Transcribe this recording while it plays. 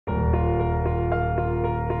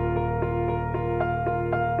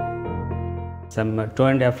Some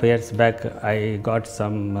 2.5 years back, I got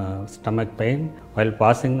some stomach pain. While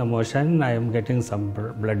passing the motion, I am getting some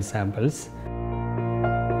blood samples.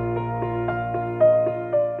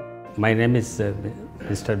 My name is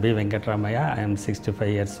Mr. B. Venkatramaya. I am 65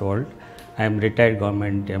 years old. I am retired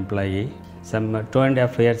government employee. Some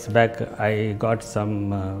 2.5 years back, I got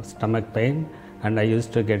some stomach pain and I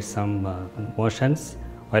used to get some motions.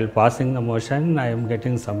 While passing the motion, I am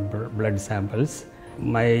getting some blood samples.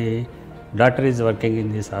 My daughter is working in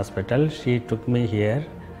this hospital. She took me here,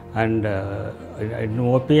 and in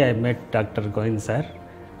OP I met Dr. Govind sir,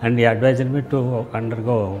 and he advised me to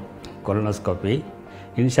undergo colonoscopy.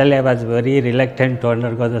 Initially I was very reluctant to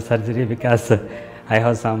undergo the surgery because I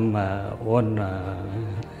have some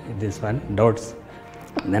doubts.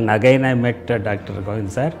 Then again I met Dr. Govind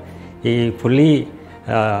sir. He fully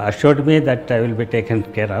assured me that I will be taken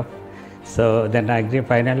care of. So then I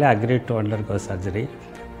finally agreed to undergo surgery.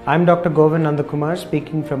 I'm Dr. Govind Nandakumar,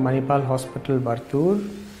 speaking from Manipal Hospital Varthur.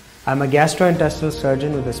 I'm a gastrointestinal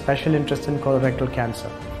surgeon with a special interest in colorectal cancer.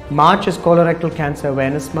 March is Colorectal Cancer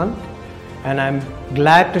Awareness Month, and I'm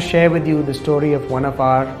glad to share with you the story of one of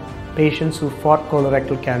our patients who fought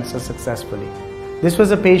colorectal cancer successfully. This was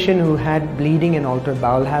a patient who had bleeding and altered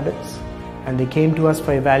bowel habits, and they came to us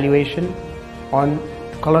for evaluation. On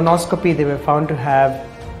colonoscopy, they were found to have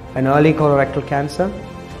an early colorectal cancer.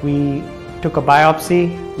 We took a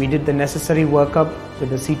biopsy, we did the necessary workup with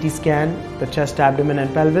the CT scan, the chest, abdomen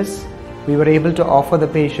and pelvis. We were able to offer the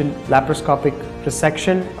patient laparoscopic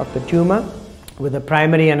resection of the tumor with a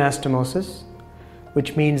primary anastomosis,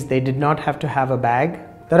 which means they did not have to have a bag.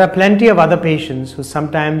 There are plenty of other patients who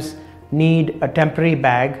sometimes need a temporary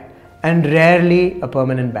bag and rarely a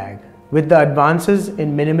permanent bag. With the advances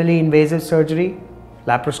in minimally invasive surgery,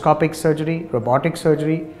 laparoscopic surgery, robotic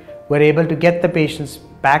surgery, we're able to get the patients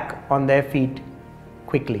back on their feet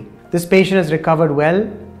quickly. This patient has recovered well,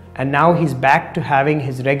 and now he's back to having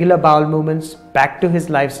his regular bowel movements, back to his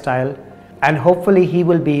lifestyle, and hopefully he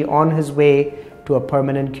will be on his way to a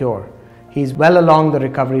permanent cure. He's well along the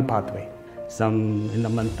recovery pathway. In the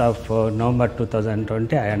month of November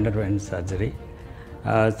 2020, I underwent surgery.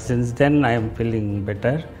 Since then, I am feeling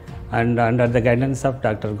better, and under the guidance of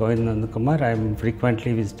Dr. Govind Nandakumar, I am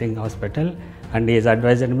frequently visiting hospital, and he has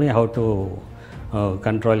advised me how to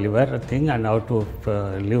control your thing and how to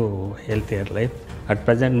live healthier life. At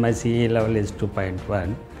present, my CE level is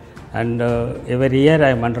 2.1, and every year I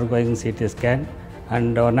am undergoing CT scan,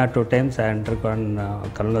 and 1 or 2 times I undergone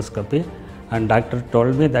colonoscopy, and doctor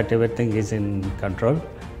told me that everything is in control.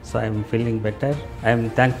 So I am feeling better. I am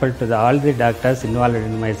thankful to all the doctors involved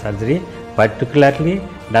in my surgery, particularly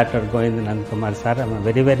Dr. Govind Nandakumar sir. I am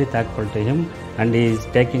very, very thankful to him, and he is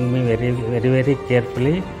taking me very, very, very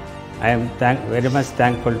carefully. I am very much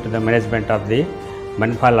thankful to the management of the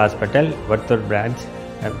Manipal Hospital Varthur branch.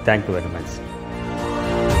 Thank you very much.